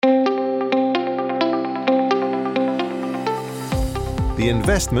the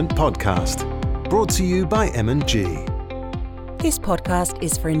Investment Podcast, brought to you by M&G. This podcast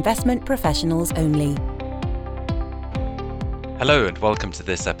is for investment professionals only. Hello and welcome to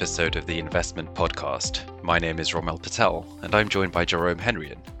this episode of the Investment Podcast. My name is Romel Patel and I'm joined by Jerome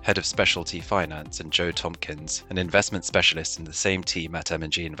Henrian, Head of Specialty Finance, and Joe Tompkins, an investment specialist in the same team at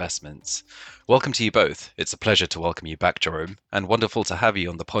M&G Investments. Welcome to you both. It's a pleasure to welcome you back, Jerome, and wonderful to have you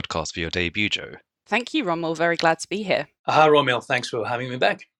on the podcast for your debut, Joe. Thank you, Rommel. Very glad to be here. Hi, Romel. Thanks for having me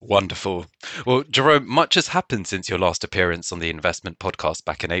back. Wonderful. Well, Jerome, much has happened since your last appearance on the Investment Podcast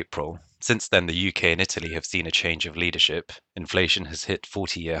back in April. Since then, the UK and Italy have seen a change of leadership. Inflation has hit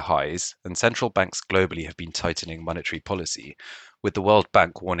 40-year highs, and central banks globally have been tightening monetary policy, with the World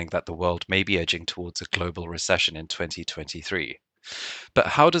Bank warning that the world may be edging towards a global recession in 2023. But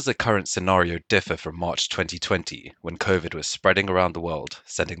how does the current scenario differ from March 2020, when COVID was spreading around the world,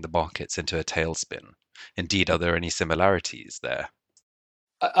 sending the markets into a tailspin? Indeed, are there any similarities there?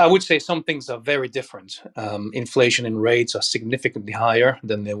 I would say some things are very different. Inflation and rates are significantly higher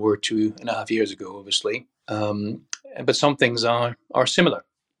than they were 2.5 years ago, obviously. But some things are similar.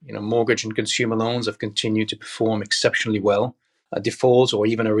 Mortgage and consumer loans have continued to perform exceptionally well. Defaults or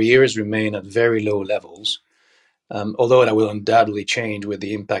even arrears remain at very low levels. Although that will undoubtedly change with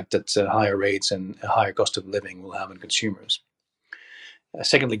the impact that higher rates and a higher cost of living will have on consumers.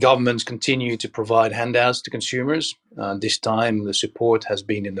 Secondly, governments continue to provide handouts to consumers. This time, the support has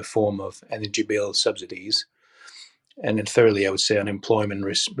been in the form of energy bill subsidies. And then thirdly, I would say unemployment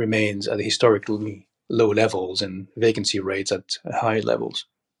remains at historically low levels and vacancy rates at high levels.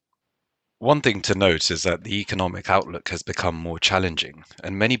 One thing to note is that the economic outlook has become more challenging,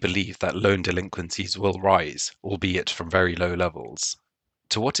 and many believe that loan delinquencies will rise, albeit from very low levels.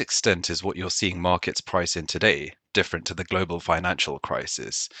 To what extent is what you're seeing markets price in today different to the global financial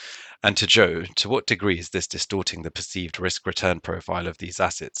crisis? And to Joe, to what degree is this distorting the perceived risk-return profile of these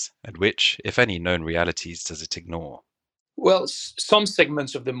assets, and which, if any, known realities does it ignore? Well, some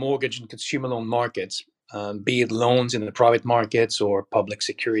segments of the mortgage and consumer loan markets, be it loans in the private markets or public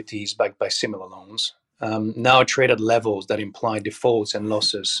securities backed by similar loans, now trade at levels that imply defaults and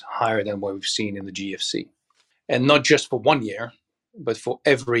losses higher than what we've seen in the GFC. And not just for 1 year, but for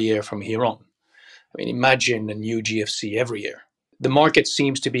every year from here on. Imagine a new GFC every year. The market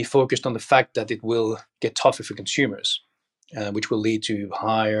seems to be focused on the fact that it will get tougher for consumers, which will lead to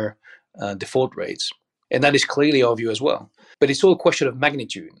higher default rates. And that is clearly our view as well. But it's all a question of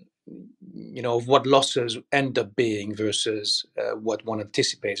magnitude, of what losses end up being versus what one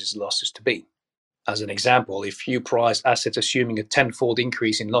anticipates its losses to be. As an example, if you price assets assuming a tenfold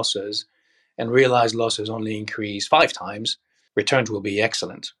increase in losses and realized losses only increase 5 times, returns will be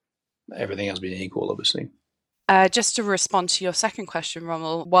excellent. Everything else being equal, obviously. Just to respond to your second question,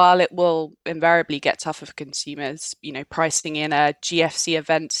 Rommel, while it will invariably get tougher for consumers, pricing in a GFC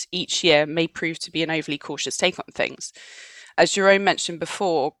event each year may prove to be an overly cautious take on things. As Jerome mentioned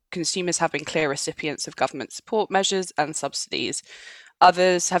before, consumers have been clear recipients of government support measures and subsidies.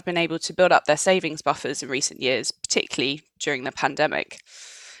 Others have been able to build up their savings buffers in recent years, particularly during the pandemic.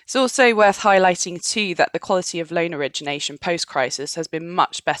 It's also worth highlighting too that the quality of loan origination post-crisis has been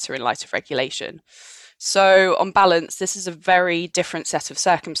much better in light of regulation. So on balance, this is a very different set of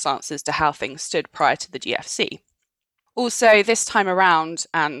circumstances to how things stood prior to the GFC. Also, this time around,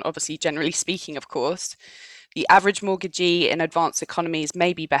 and obviously generally speaking, of course, the average mortgagee in advanced economies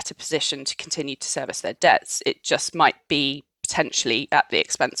may be better positioned to continue to service their debts. It just might be potentially at the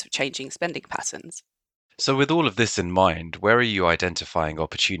expense of changing spending patterns. So with all of this in mind, where are you identifying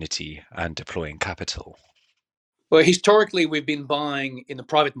opportunity and deploying capital? Well, historically, we've been buying in the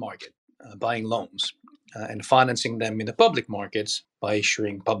private market, buying loans, and financing them in the public markets by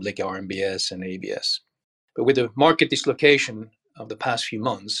issuing public RMBS and ABS. But with the market dislocation of the past few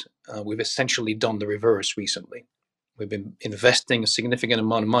months, we've essentially done the reverse recently. We've been investing a significant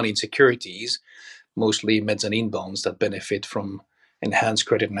amount of money in securities, mostly mezzanine bonds that benefit from enhanced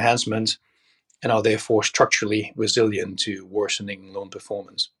credit enhancement and are therefore structurally resilient to worsening loan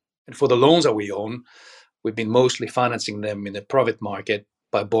performance. And for the loans that we own, we've been mostly financing them in the private market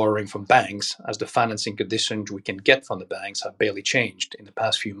by borrowing from banks, as the financing conditions we can get from the banks have barely changed in the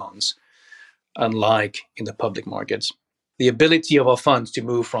past few months, unlike in the public markets. The ability of our funds to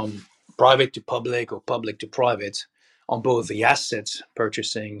move from private to public or public to private on both the assets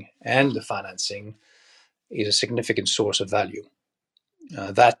purchasing and the financing is a significant source of value.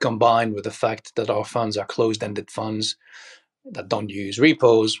 That combined with the fact that our funds are closed-ended funds that don't use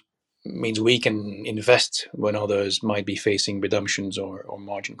repos means we can invest when others might be facing redemptions or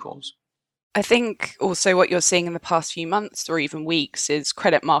margin calls. I think also what you're seeing in the past few months or even weeks is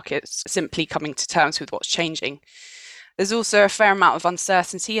credit markets simply coming to terms with what's changing. There's also a fair amount of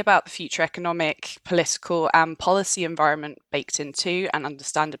uncertainty about the future economic, political, and policy environment baked into, and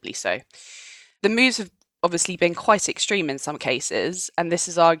understandably so. The moves have obviously been quite extreme in some cases, and this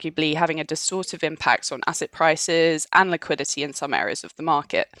is arguably having a distortive impact on asset prices and liquidity in some areas of the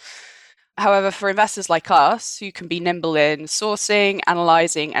market. However, for investors like us, who can be nimble in sourcing,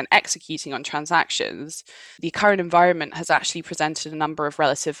 analysing, and executing on transactions, the current environment has actually presented a number of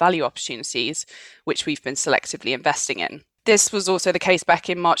relative value opportunities, which we've been selectively investing in. This was also the case back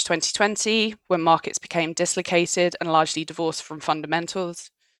in March 2020, when markets became dislocated and largely divorced from fundamentals.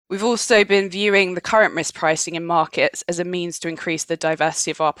 We've also been viewing the current mispricing in markets as a means to increase the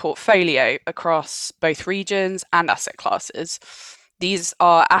diversity of our portfolio across both regions and asset classes. These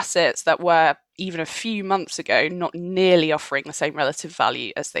are assets that were, even a few months ago, not nearly offering the same relative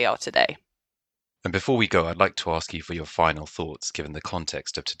value as they are today. And before we go, I'd like to ask you for your final thoughts, given the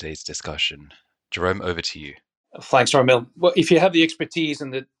context of today's discussion. Jerome, over to you. Thanks, Ramil. Well, if you have the expertise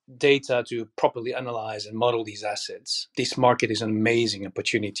and the data to properly analyze and model these assets, this market is an amazing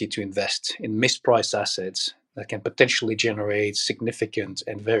opportunity to invest in mispriced assets that can potentially generate significant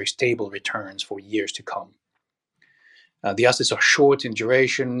and very stable returns for years to come. The assets are short in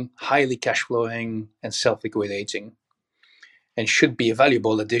duration, highly cash flowing, and self-liquidating, and should be a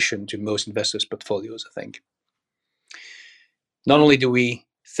valuable addition to most investors' portfolios, I think. Not only do we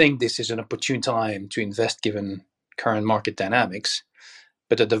think this is an opportune time to invest given current market dynamics,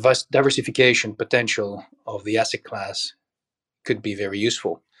 but the diversification potential of the asset class could be very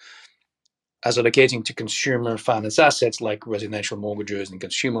useful, as allocating to consumer finance assets like residential mortgages and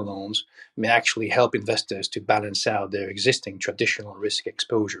consumer loans may actually help investors to balance out their existing traditional risk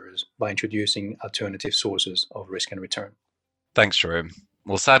exposures by introducing alternative sources of risk and return. Thanks, Jerome.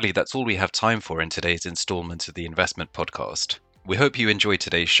 Well, sadly, that's all we have time for in today's installment of the Investment Podcast. We hope you enjoyed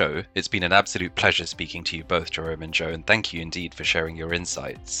today's show. It's been an absolute pleasure speaking to you both, Jerome and Joe, and thank you indeed for sharing your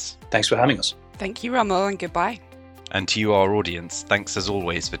insights. Thanks for having us. Thank you, Ramil, and goodbye. And to you, our audience, thanks as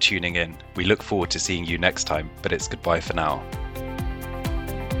always for tuning in. We look forward to seeing you next time, but it's goodbye for now.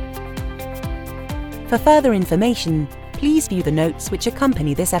 For further information, please view the notes which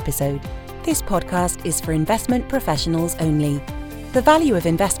accompany this episode. This podcast is for investment professionals only. The value of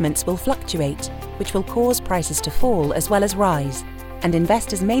investments will fluctuate, which will cause prices to fall as well as rise, and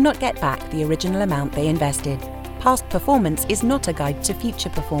investors may not get back the original amount they invested. Past performance is not a guide to future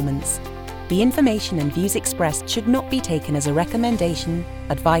performance. The information and views expressed should not be taken as a recommendation,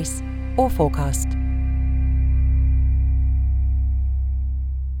 advice, or forecast.